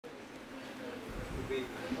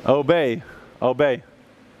Obey. Obey.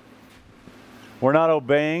 We're not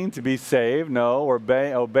obeying to be saved. No, we're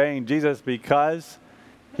obeying Jesus because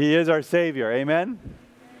He is our Savior. Amen?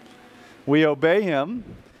 We obey Him.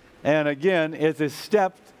 And again, it's a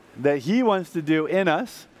step that He wants to do in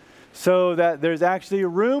us so that there's actually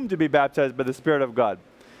room to be baptized by the Spirit of God.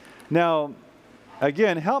 Now,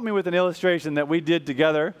 again, help me with an illustration that we did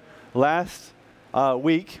together last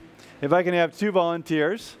week. If I can have 2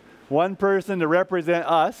 volunteers, one person to represent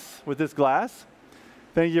us with this glass.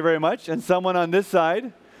 Thank you very much. And someone on this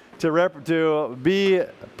side to be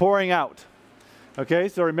pouring out. Okay,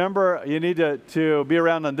 so remember, you need to be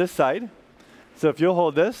around on this side. So if you'll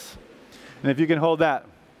hold this, and if you can hold that.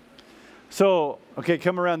 So, okay,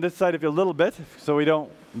 come around this side a little bit so we don't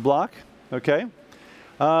block. Okay.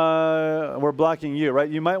 We're blocking you, right?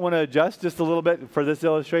 You might want to adjust just a little bit for this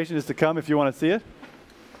illustration just to come if you want to see it.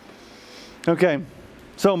 Okay.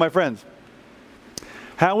 So, my friends,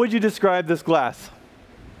 how would you describe this glass?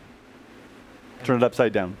 Turn it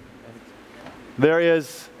upside down. There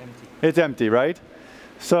is, it's empty, right?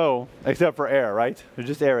 So, except for air, right? There's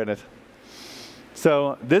just air in it.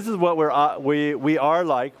 So, this is what we are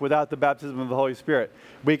like without the baptism of the Holy Spirit.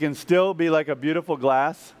 We can still be like a beautiful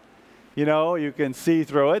glass. You know, you can see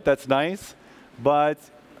through it. That's nice. But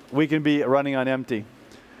we can be running on empty.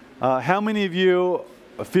 How many of you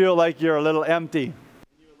feel like you're a little empty?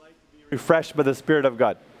 You would like to be refreshed by the Spirit of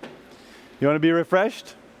God. You want to be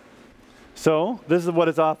refreshed? So, this is what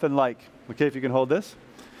it's often like. Okay, if you can hold this.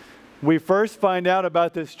 We first find out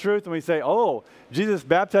about this truth and we say, oh, Jesus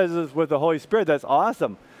baptizes us with the Holy Spirit. That's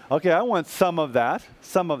awesome. Okay, I want some of that.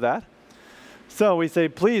 Some of that. So we say,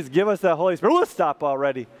 please give us that Holy Spirit. Let's stop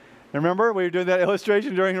already. Remember, we were doing that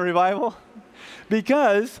illustration during a revival?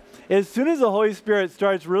 Because as soon as the Holy Spirit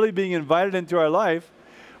starts really being invited into our life,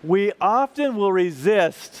 we often will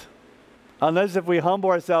resist. Unless if we humble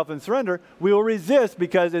ourselves and surrender, we will resist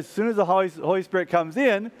because as soon as the Holy Spirit comes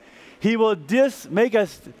in, He will make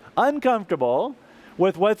us uncomfortable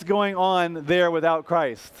with what's going on there without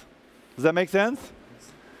Christ. Does that make sense?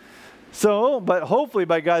 So, but hopefully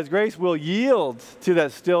by God's grace, we'll yield to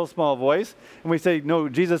that still small voice. And we say, no,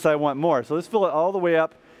 Jesus, I want more. So let's fill it all the way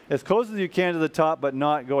up as close as you can to the top, but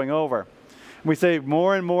not going over. And we say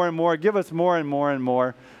more and more and more. Give us more and more and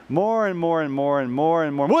more. More and more and more and more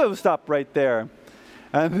and more. We'll stop right there.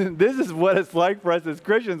 And this is what it's like for us as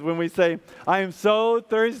Christians when we say, I am so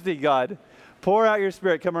thirsty, God. Pour out your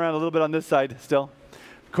Spirit. Come around a little bit on this side still.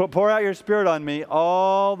 Pour out your Spirit on me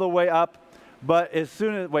all the way up. But as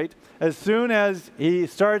soon as He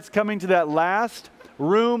starts coming to that last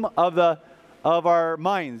room of our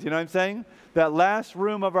minds, you know what I'm saying? That last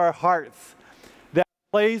room of our hearts. That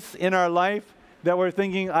place in our life that we're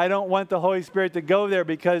thinking, I don't want the Holy Spirit to go there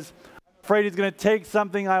because I'm afraid He's going to take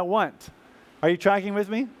something I want. Are you tracking with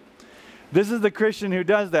me? This is the Christian who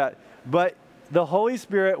does that. But the Holy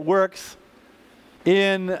Spirit works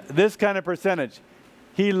in this kind of percentage.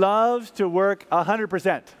 He loves to work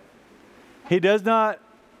 100%. He does not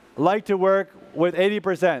like to work with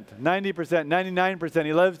 80%, 90%, 99%.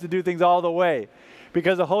 He loves to do things all the way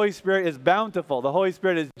because the Holy Spirit is bountiful. The Holy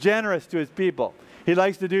Spirit is generous to His people. He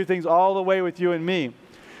likes to do things all the way with you and me.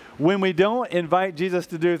 When we don't invite Jesus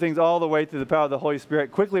to do things all the way through the power of the Holy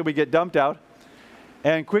Spirit, quickly we get dumped out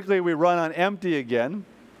and quickly we run on empty again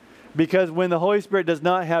because when the Holy Spirit does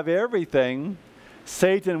not have everything,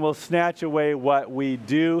 Satan will snatch away what we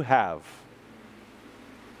do have.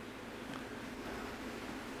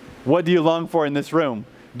 What do you long for in this room?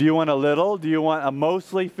 Do you want a little? Do you want a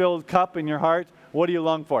mostly filled cup in your heart? What do you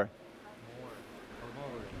long for? More.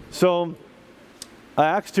 So,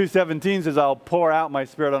 Acts 2:17 says, I'll pour out my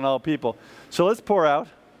Spirit on all people. So let's pour out.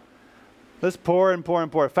 Let's pour and pour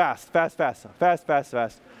and pour. Fast, fast, fast, fast, fast,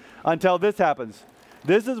 fast. Until this happens.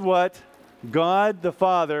 This is what God the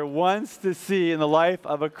Father wants to see in the life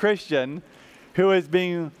of a Christian who is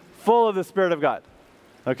being full of the Spirit of God.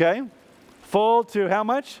 Okay? Full to how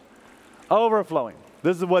much? Overflowing.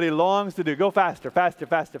 This is what He longs to do. Go faster, faster,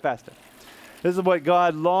 faster, faster. This is what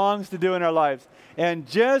God longs to do in our lives. And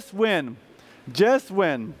just when,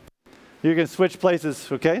 you can switch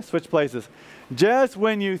places, okay? Switch places. Just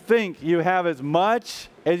when you think you have as much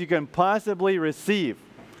as you can possibly receive.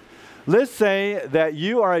 Let's say that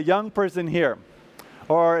you are a young person here,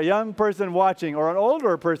 or a young person watching, or an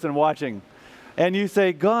older person watching, and you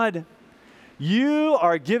say, God, you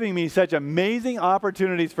are giving me such amazing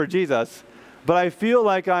opportunities for Jesus, but I feel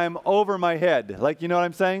like I'm over my head. Like, you know what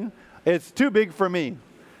I'm saying? It's too big for me.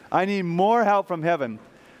 I need more help from heaven.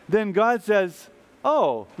 Then God says,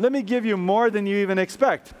 oh, let me give you more than you even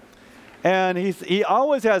expect. And He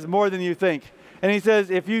always has more than you think. And he says,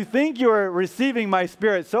 if you think you're receiving my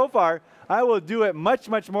Spirit so far, I will do it much,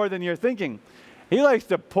 much more than you're thinking. He likes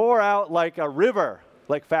to pour out like a river,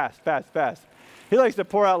 like fast, fast, fast. He likes to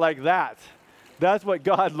pour out like that. That's what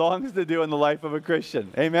God longs to do in the life of a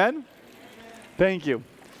Christian. Amen? Thank you.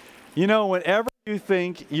 You know, whenever you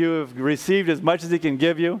think you've received as much as he can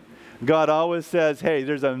give you, God always says, hey,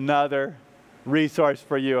 there's another resource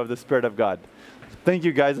for you of the Spirit of God. Thank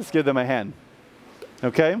you, guys. Let's give them a hand.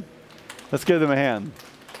 Okay? Let's give them a hand.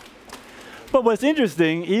 But what's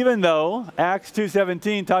interesting, even though Acts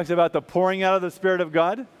 2:17 talks about the pouring out of the Spirit of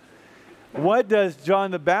God, what does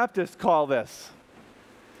John the Baptist call this?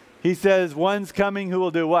 He says, one's coming who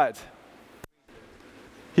will do what?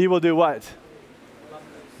 He will do what?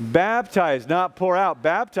 Baptize, not pour out,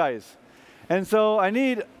 baptize. And so I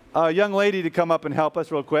need a young lady to come up and help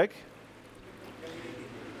us real quick.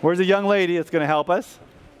 Where's a young lady that's going to help us?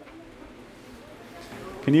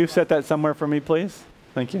 Can you set that somewhere for me, please?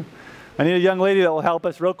 Thank you. I need a young lady that will help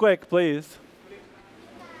us real quick, please.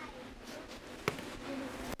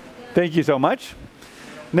 Thank you so much.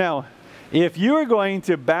 Now, if you were going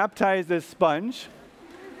to baptize this sponge,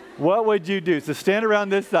 what would you do? So stand around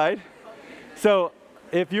this side. So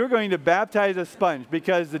if you were going to baptize a sponge,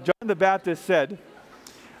 because John the Baptist said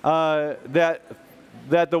that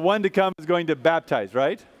the one to come is going to baptize,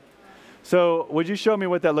 right? So would you show me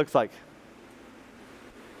what that looks like?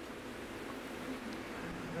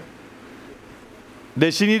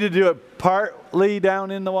 Does she need to do it partly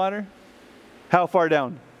down in the water? How far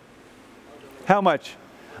down? How much?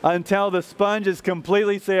 Until the sponge is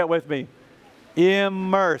completely, say it with me,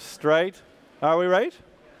 immersed, right? Are we right?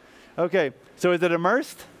 Okay, so is it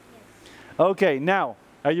immersed? Okay, now,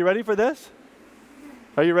 are you ready for this?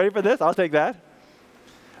 Are you ready for this? I'll take that.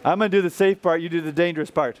 I'm going to do the safe part, you do the dangerous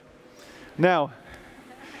part. Now,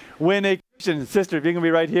 when a Christian, sister, if you can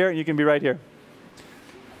be right here, and you can be right here.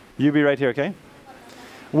 You be right here, okay?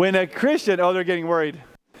 When a Christian, oh, they're getting worried.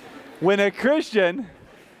 When a Christian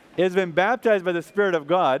has been baptized by the Spirit of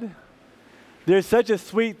God, there's such a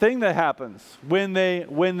sweet thing that happens. When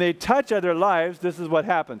they touch other lives, this is what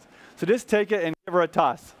happens. So just take it and give her a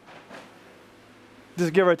toss.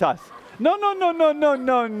 Just give her a toss. No, no, no, no, no,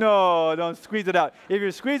 no, no. Don't squeeze it out. If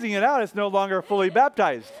you're squeezing it out, it's no longer fully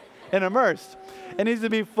baptized and immersed. It needs to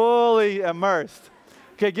be fully immersed.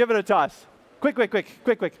 Okay, give it a toss. Quick, quick, quick,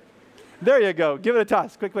 quick, quick. There you go. Give it a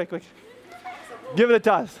toss. Quick, quick, quick. Give it a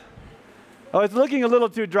toss. Oh, it's looking a little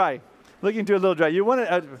too dry. Looking too a little dry. You want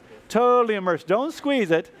it totally immersed. Don't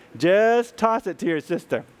squeeze it. Just toss it to your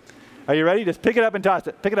sister. Are you ready? Just pick it up and toss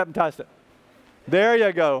it. Pick it up and toss it. There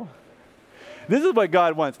you go. This is what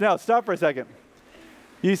God wants. Now, stop for a second.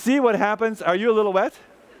 You see what happens? Are you a little wet?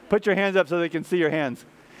 Put your hands up so they can see your hands.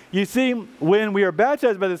 You see, when we are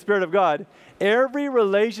baptized by the Spirit of God, every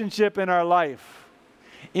relationship in our life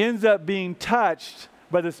ends up being touched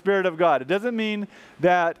by the Spirit of God. It doesn't mean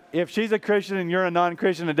that if she's a Christian and you're a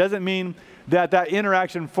non-Christian, it doesn't mean that that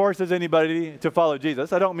interaction forces anybody to follow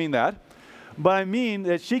Jesus. I don't mean that. But I mean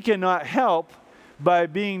that she cannot help by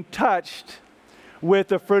being touched with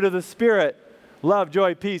the fruit of the Spirit. Love,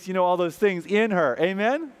 joy, peace, you know, all those things in her.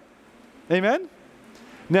 Amen? Amen?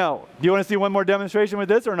 Now, do you want to see one more demonstration with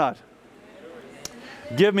this or not?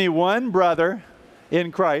 Give me one brother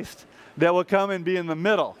in Christ that will come and be in the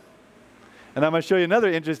middle. And I'm going to show you another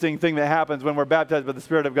interesting thing that happens when we're baptized by the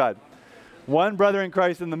Spirit of God. One brother in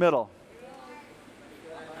Christ in the middle.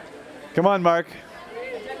 Come on, Mark.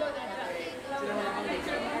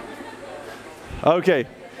 Okay.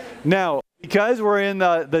 Now, because we're in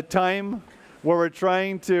the time where we're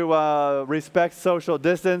trying to respect social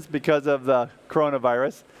distance because of the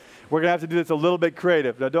coronavirus, we're going to have to do this a little bit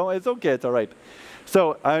creative. Now, it's okay. It's all right.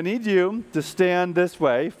 So I need you to stand this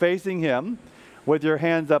way, facing him, with your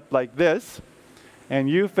hands up like this, and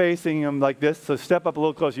you facing him like this. So step up a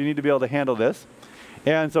little closer. You need to be able to handle this.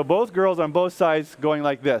 And so both girls on both sides going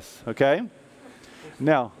like this, okay?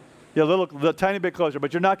 Now, a little tiny bit closer,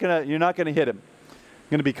 but you're not gonna hit him.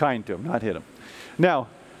 You're gonna be kind to him, not hit him. Now,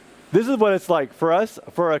 this is what it's like for us,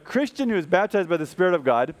 for a Christian who is baptized by the Spirit of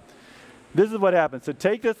God. This is what happens. So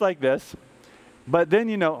take this like this, but then,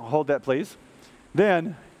 you know, hold that please.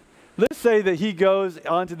 Then, let's say that he goes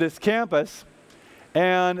onto this campus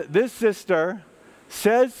and this sister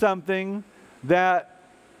says something that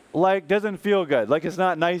like doesn't feel good, like it's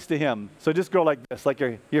not nice to him. So just go like this, like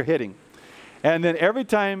you're hitting. And then every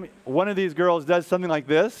time one of these girls does something like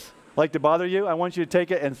this, like to bother you, I want you to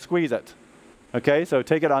take it and squeeze it. Okay, so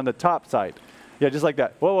take it on the top side. Yeah, just like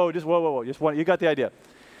that. Whoa, whoa, just whoa, whoa, whoa. Just one, you got the idea.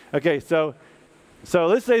 Okay, so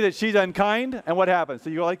let's say that she's unkind, and what happens? So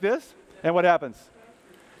you go like this, and what happens?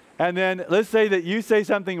 And then let's say that you say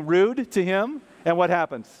something rude to him, And what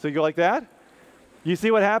happens? So you go like that? You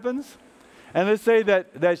see what happens? And let's say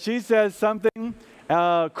that she says something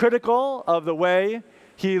critical of the way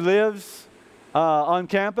he lives on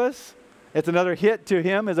campus. It's another hit to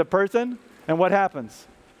him as a person. And what happens?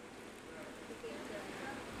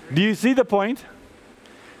 Do you see the point?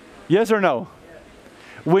 Yes or no?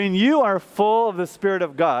 When you are full of the Spirit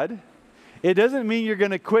of God, it doesn't mean you're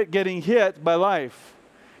going to quit getting hit by life.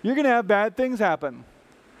 You're going to have bad things happen.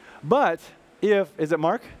 But is it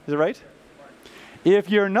Mark? Is it right? If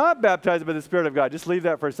you're not baptized by the Spirit of God, just leave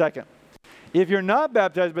that for a second. If you're not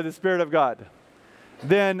baptized by the Spirit of God,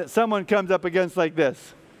 then someone comes up against like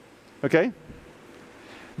this. Okay?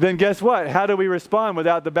 Then guess what? How do we respond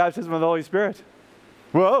without the baptism of the Holy Spirit?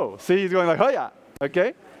 Whoa. See, he's going like, oh yeah.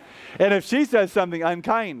 Okay? And if she says something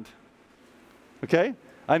unkind, okay?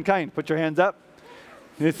 Unkind. Put your hands up.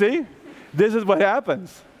 You see? This is what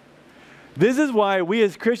happens. This is why we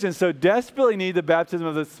as Christians so desperately need the baptism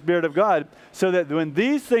of the Spirit of God, so that when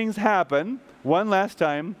these things happen, one last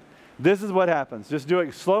time, this is what happens. Just do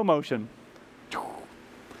it slow motion.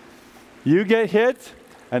 You get hit,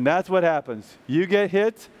 and that's what happens. You get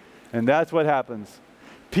hit, and that's what happens.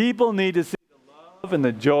 People need to see the love and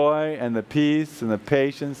the joy and the peace and the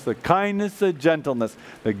patience, the kindness, the gentleness,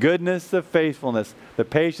 the goodness, the faithfulness, the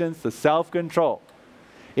patience, the self-control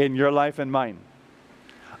in your life and mine.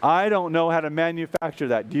 I don't know how to manufacture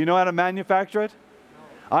that. Do you know how to manufacture it?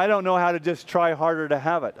 No. I don't know how to just try harder to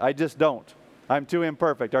have it. I just don't. I'm too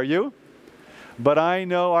imperfect. Are you? But I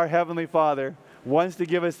know our Heavenly Father wants to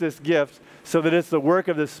give us this gift so that it's the work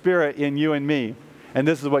of the Spirit in you and me. And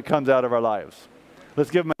this is what comes out of our lives. Let's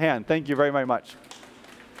give Him a hand. Thank you very, very much.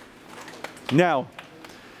 Now,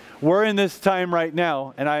 we're in this time right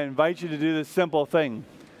now, and I invite you to do this simple thing.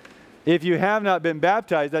 If you have not been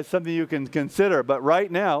baptized, that's something you can consider. But right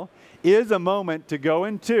now is a moment to go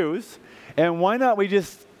in twos. And why not we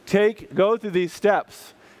just go through these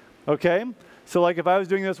steps? Okay? So like if I was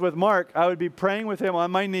doing this with Mark, I would be praying with him on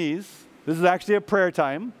my knees. This is actually a prayer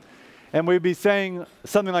time. And we'd be saying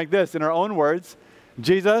something like this in our own words.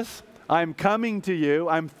 Jesus, I'm coming to you.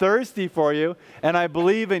 I'm thirsty for you. And I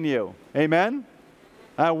believe in you. Amen?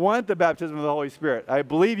 I want the baptism of the Holy Spirit. I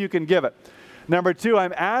believe you can give it. Number two,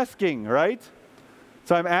 I'm asking, right?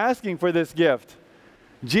 So I'm asking for this gift.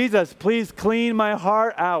 Jesus, please clean my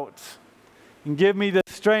heart out and give me the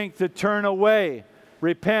strength to turn away,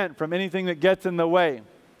 repent from anything that gets in the way.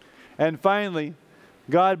 And finally,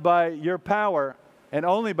 God, by your power, and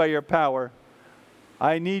only by your power,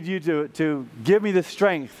 I need you to give me the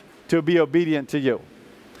strength to be obedient to you.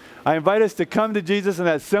 I invite us to come to Jesus in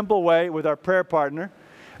that simple way with our prayer partner.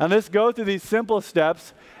 And let's go through these simple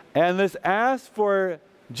steps. And let's ask for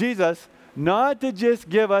Jesus not to just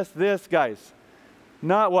give us this, guys.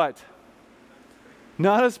 Not what?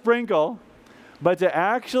 Not a sprinkle, but to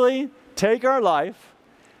actually take our life,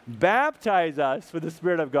 baptize us with the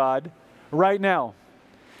Spirit of God right now.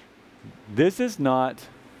 This is not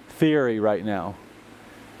theory right now.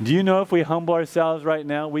 Do you know if we humble ourselves right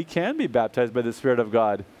now, we can be baptized by the Spirit of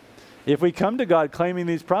God. If we come to God claiming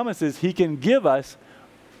these promises, He can give us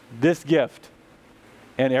this gift.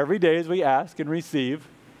 And every day as we ask and receive,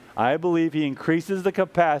 I believe He increases the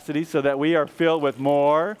capacity so that we are filled with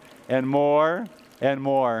more and more and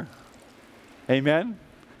more. Amen?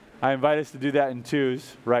 I invite us to do that in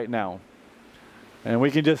twos right now. And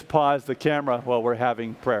we can just pause the camera while we're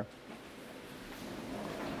having prayer.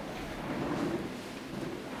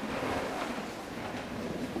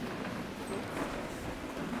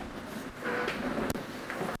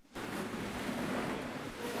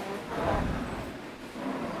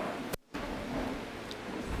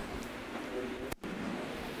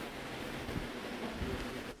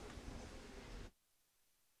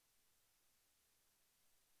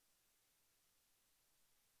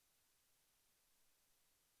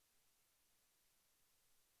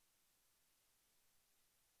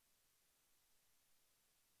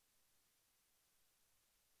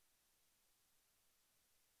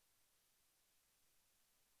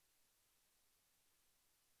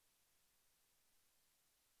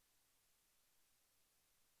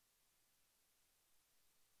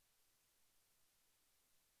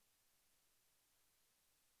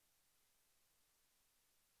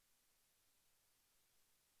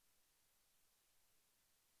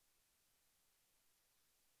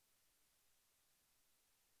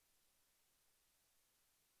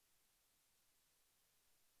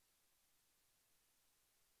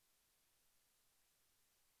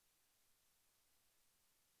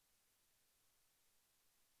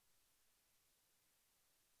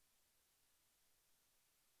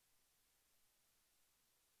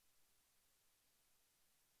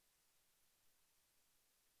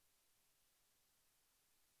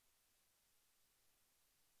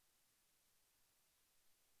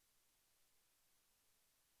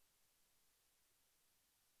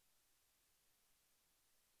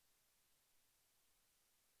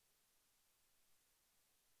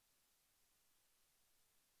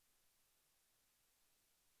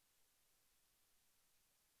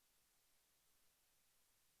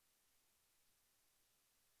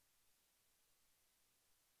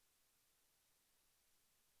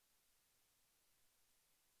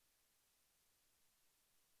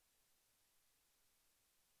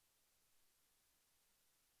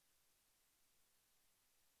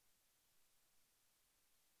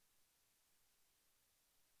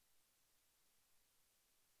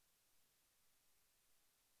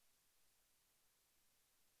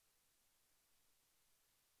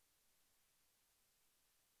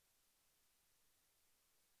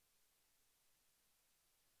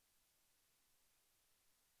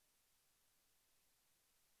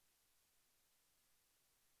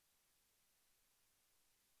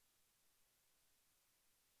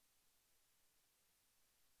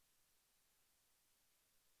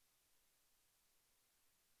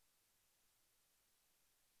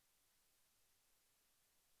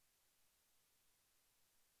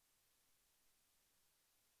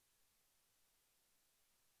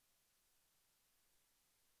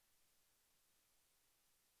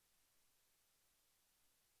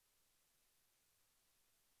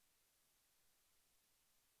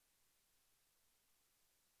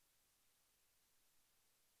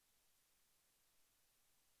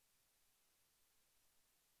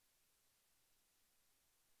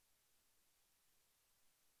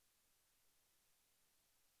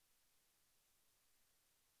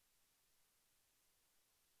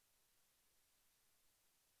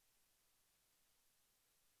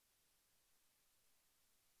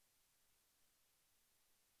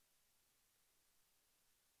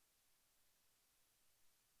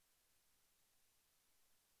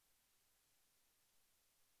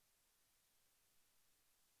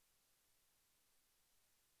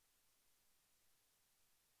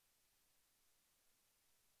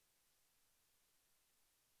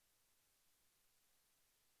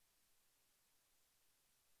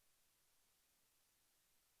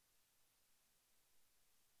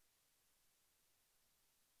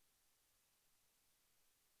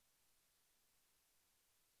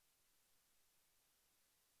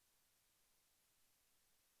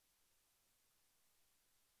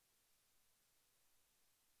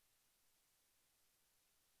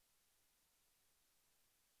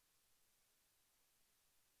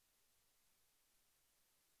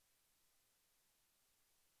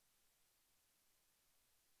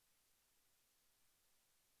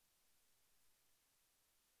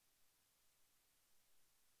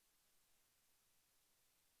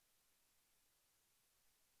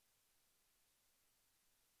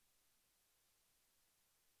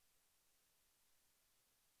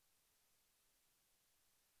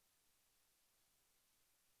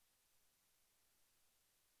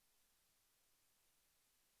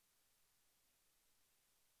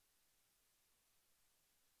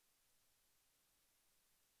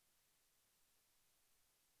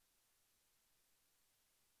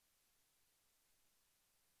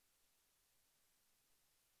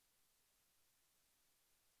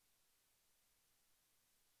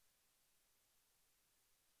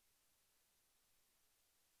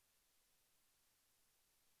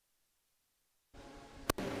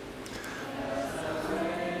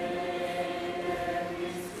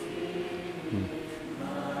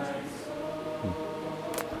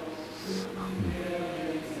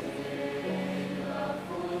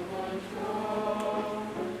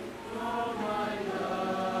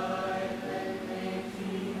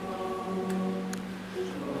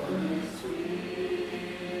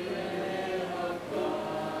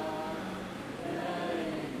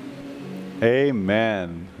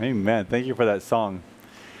 Amen. Amen. Thank you for that song.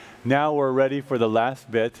 Now we're ready for the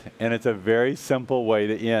last bit, and it's a very simple way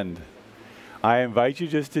to end. I invite you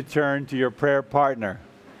just to turn to your prayer partner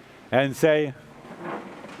and say,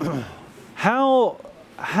 how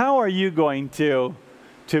are you going to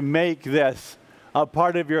make this a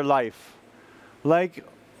part of your life? Like,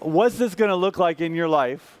 what's this going to look like in your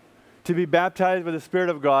life to be baptized with the Spirit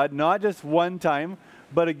of God, not just one time,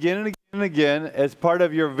 but again and again and again as part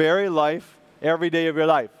of your very life, every day of your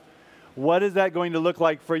life? What is that going to look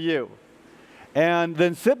like for you? And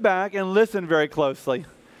then sit back and listen very closely.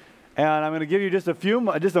 And I'm going to give you just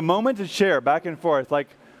a moment to share back and forth. Like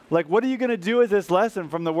what are you going to do with this lesson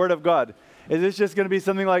from the Word of God? Is this just going to be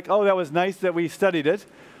something like, oh, that was nice that we studied it?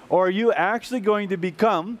 Or are you actually going to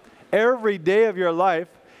become, every day of your life,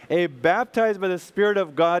 a baptized by the Spirit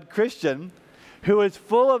of God Christian who is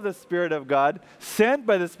full of the Spirit of God, sent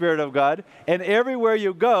by the Spirit of God, and everywhere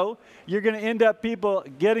you go, you're going to end up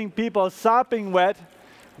getting people sopping wet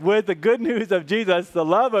with the good news of Jesus, the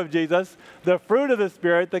love of Jesus, the fruit of the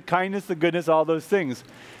Spirit, the kindness, the goodness, all those things.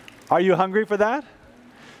 Are you hungry for that?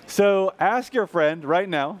 So ask your friend right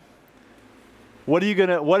now, what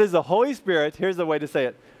is the Holy Spirit, here's the way to say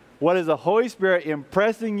it, what is the Holy Spirit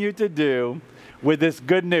impressing you to do with this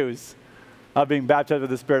good news of being baptized with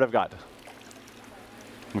the Spirit of God?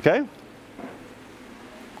 Okay?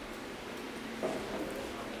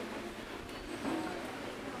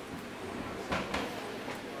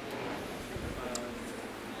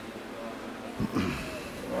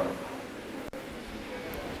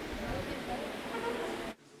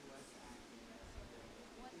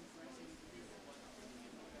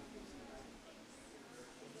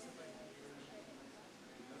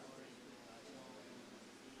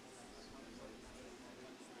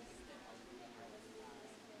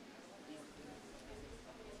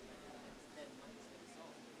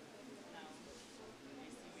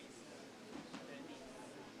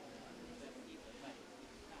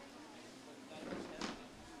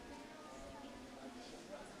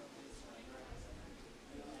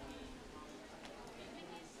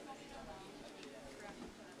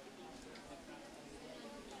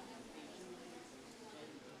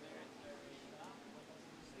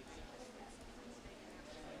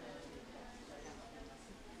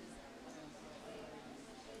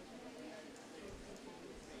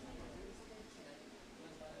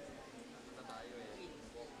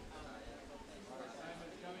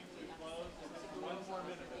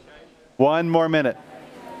 One more minute.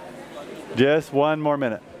 Just one more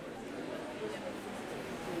minute.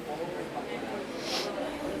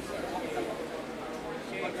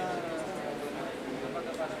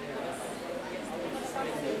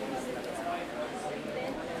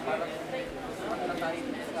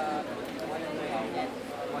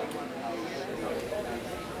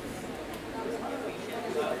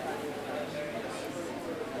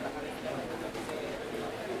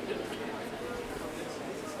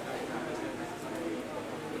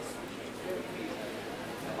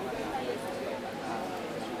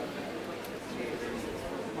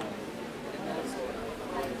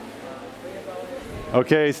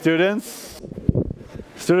 Okay, students,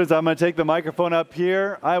 I'm going to take the microphone up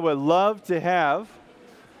here. I would love to have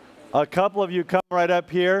a couple of you come right up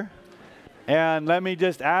here, and let me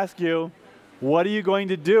just ask you, what are you going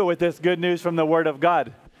to do with this good news from the Word of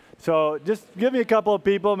God? So just give me a couple of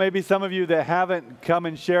people, maybe some of you that haven't come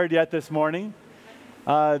and shared yet this morning.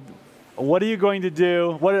 What are you going to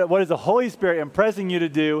do? What is the Holy Spirit impressing you to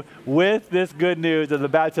do with this good news of the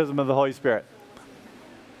baptism of the Holy Spirit?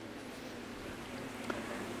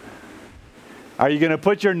 Are you going to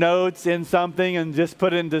put your notes in something and just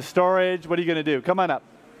put it into storage? What are you going to do? Come on up.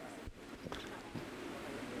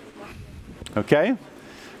 Okay.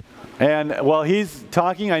 And while he's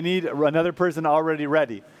talking, I need another person already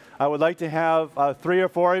ready. I would like to have 3 or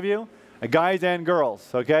 4 of you, guys and girls,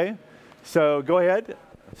 okay? So go ahead,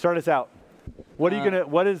 start us out. What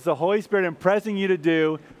is the Holy Spirit impressing you to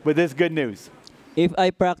do with this good news? If I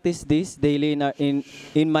practice this daily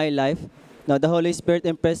in my life, now the Holy Spirit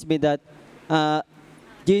impressed me that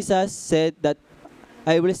Jesus said that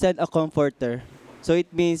I will send a comforter. So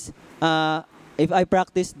it means if I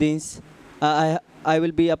practice this, I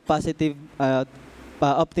will be a positive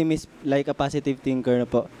optimist, like a positive thinker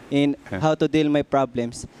in how to deal my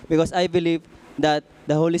problems. Because I believe that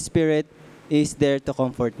the Holy Spirit is there to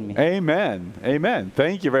comfort me. Amen. Amen.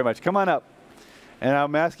 Thank you very much. Come on up. And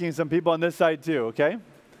I'm asking some people on this side too, okay?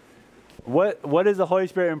 What is the Holy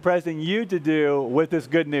Spirit impressing you to do with this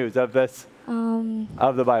good news of this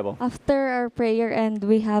of the Bible? After our prayer and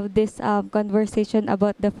we have this conversation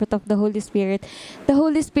about the fruit of the Holy Spirit, the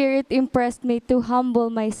Holy Spirit impressed me to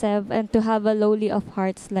humble myself and to have a lowly of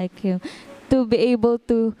hearts like Him, to be able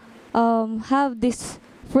to have this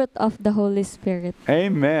fruit of the Holy Spirit.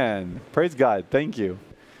 Amen. Praise God. Thank you.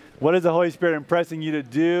 What is the Holy Spirit impressing you to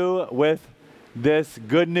do with this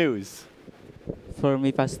good news? For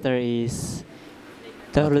me, Pastor, is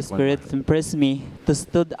the Holy Spirit impressed me to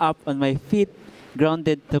stood up on my feet,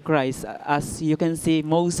 grounded to Christ. As you can see,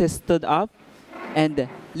 Moses stood up and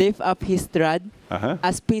lift up his rod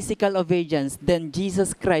as physical obedience. Then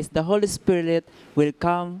Jesus Christ, the Holy Spirit, will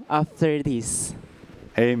come after this.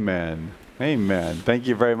 Amen. Amen. Thank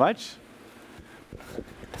you very much.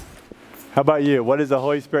 How about you? What is the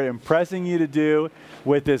Holy Spirit impressing you to do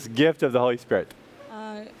with this gift of the Holy Spirit?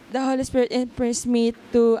 The Holy Spirit impressed me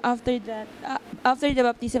to, after the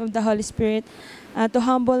baptism of the Holy Spirit, to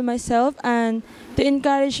humble myself and to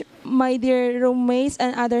encourage my dear roommates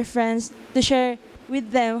and other friends to share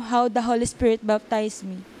with them how the Holy Spirit baptized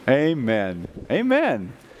me. Amen.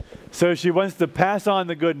 Amen. So she wants to pass on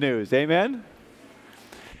the good news. Amen.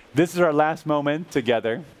 This is our last moment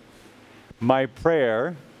together. My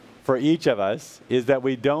prayer for each of us is that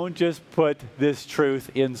we don't just put this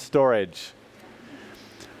truth in storage.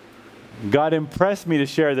 God impressed me to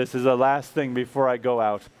share this as the last thing before I go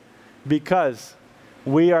out, because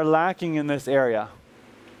we are lacking in this area.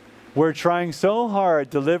 We're trying so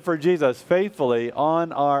hard to live for Jesus faithfully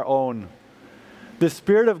on our own. The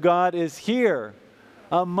Spirit of God is here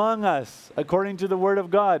among us, according to the Word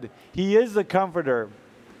of God. He is the Comforter.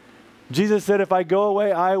 Jesus said, if I go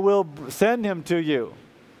away, I will send Him to you.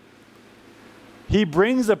 He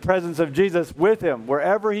brings the presence of Jesus with Him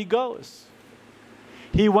wherever He goes.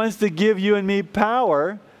 He wants to give you and me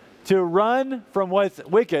power to run from what's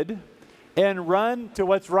wicked and run to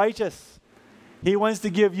what's righteous. He wants to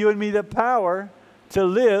give you and me the power to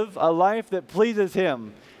live a life that pleases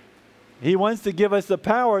Him. He wants to give us the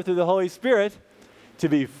power through the Holy Spirit to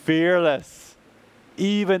be fearless,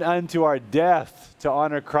 even unto our death, to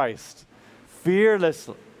honor Christ. Fearless,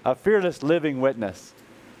 a fearless living witness.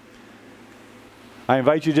 I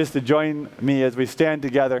invite you just to join me as we stand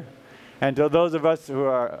together. And to those of us who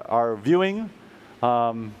are viewing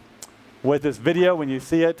with this video, when you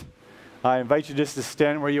see it, I invite you just to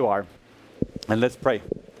stand where you are. And let's pray.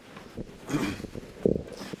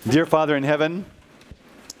 Dear Father in heaven,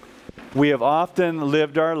 we have often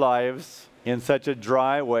lived our lives in such a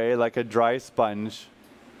dry way, like a dry sponge.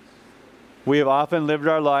 We have often lived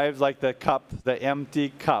our lives like the cup, the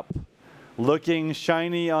empty cup, looking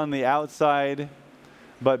shiny on the outside,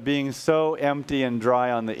 but being so empty and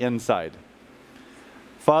dry on the inside.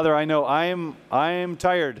 Father, I know I am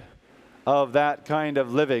tired of that kind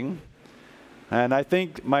of living, and I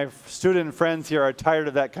think my student friends here are tired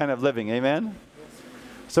of that kind of living. Amen?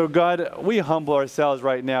 So God, we humble ourselves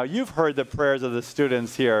right now. You've heard the prayers of the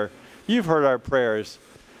students here. You've heard our prayers.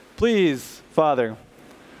 Please, Father,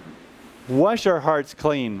 wash our hearts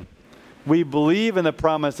clean. We believe in the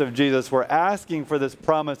promise of Jesus. We're asking for this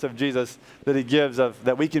promise of Jesus that He gives, of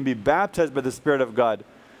that we can be baptized by the Spirit of God.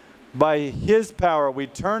 By His power, we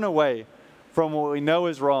turn away from what we know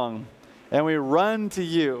is wrong, and we run to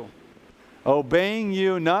You, obeying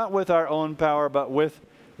You not with our own power, but with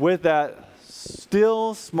that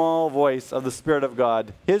still small voice of the Spirit of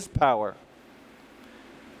God, His power.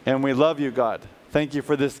 And we love You, God. Thank You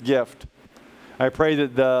for this gift. I pray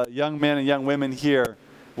that the young men and young women here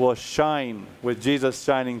will shine with Jesus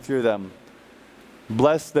shining through them.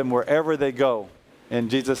 Bless them wherever they go. In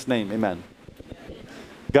Jesus' name, amen.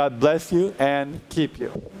 God bless you and keep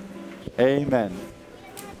you. Amen.